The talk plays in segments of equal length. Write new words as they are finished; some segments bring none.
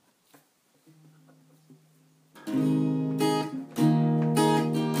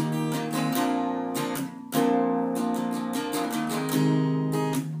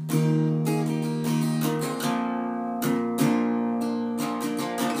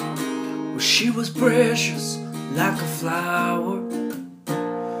She was precious like a flower.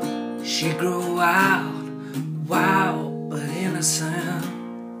 She grew wild, wild but innocent.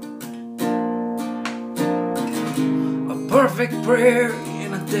 A perfect prayer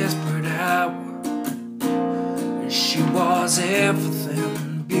in a desperate hour. And she was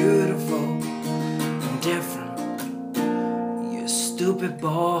everything beautiful and different. You stupid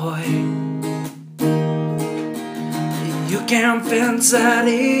boy. You can't fence that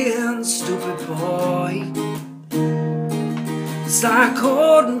in, stupid boy. It's like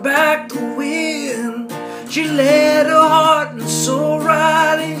holding back the wind. She laid her heart and soul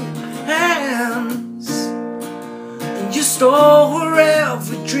right in your hands. And you stole her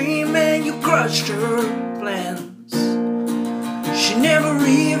every dream and you crushed her plans. She never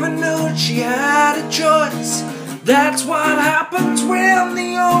even knew she had a choice. That's what happens when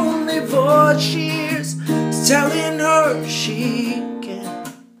the only voice she hears is telling her she can't.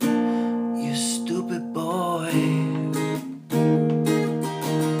 You stupid boy.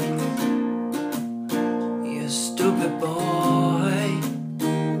 You stupid boy.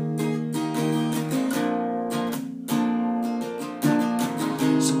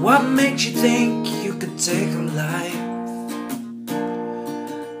 So what makes you think you could take a life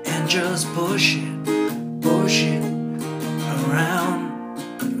and just push it around?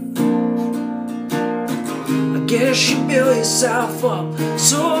 I guess you build yourself up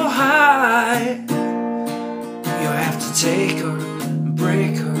so high. You have to take her and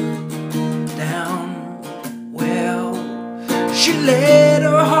break her down. Well, she laid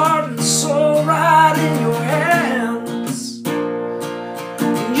her heart and soul right in your hands.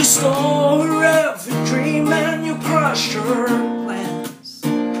 And you stole her every dream and you crushed her plans.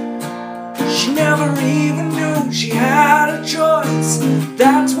 She never even knew she had a choice.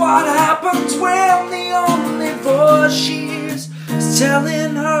 That's what happens when the only voice she hears is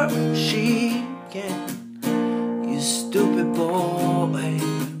telling her she can't. You stupid boy.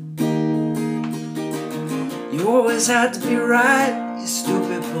 You always had to be right, you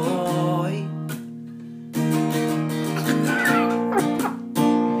stupid boy.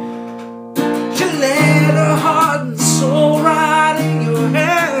 She laid her heart and soul right in your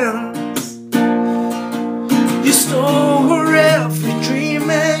hands. You stole her every dream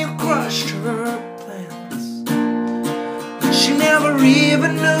and you crushed her plans. She never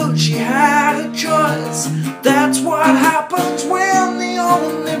even knew she had a choice. That's what happens when the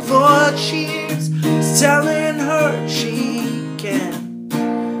only voice she hears is telling her she can't.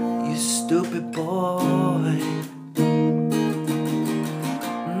 You stupid boy.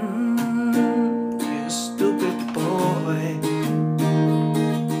 You stupid boy.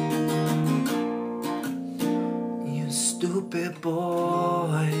 You stupid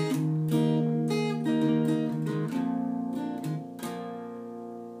boy.